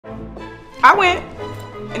I went,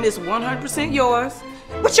 and it's 100% yours.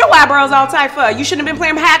 What's your eyebrows all tight for? You shouldn't have been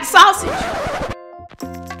playing hide the sausage.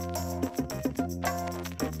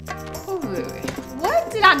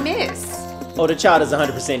 What did I miss? Oh, the child is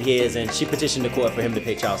 100% his, and she petitioned the court for him to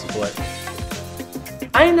pay child support.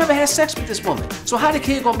 I ain't never had sex with this woman. So how the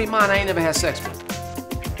kid gonna be mine? I ain't never had sex with.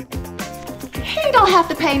 He don't have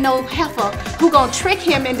to pay no heifer who gonna trick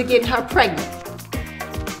him into getting her pregnant.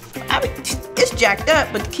 I mean, it's jacked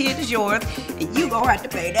up, but the kid is yours, and you gonna have to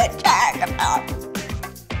pay that child amount.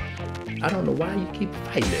 I don't know why you keep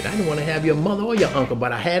fighting it. I didn't want to have your mother or your uncle,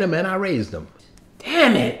 but I had them and I raised them.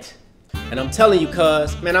 Damn it! And I'm telling you,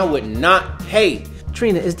 cuz, man, I would not pay.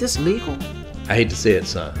 Trina, is this legal? I hate to say it,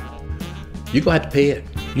 son. You're gonna have to pay it.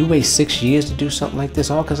 You wait 6 years to do something like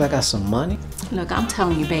this all because I got some money? Look, I'm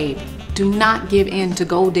telling you, babe, do not give in to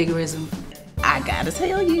gold diggerism. I gotta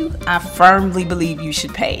tell you, I firmly believe you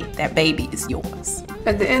should pay. That baby is yours.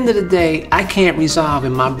 At the end of the day, I can't resolve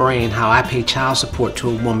in my brain how I pay child support to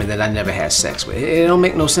a woman that I never had sex with. It don't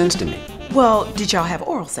make no sense to me. Well, did y'all have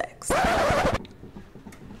oral sex?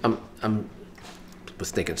 I was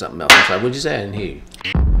thinking something else. I'm sorry, what'd you say? I didn't hear you.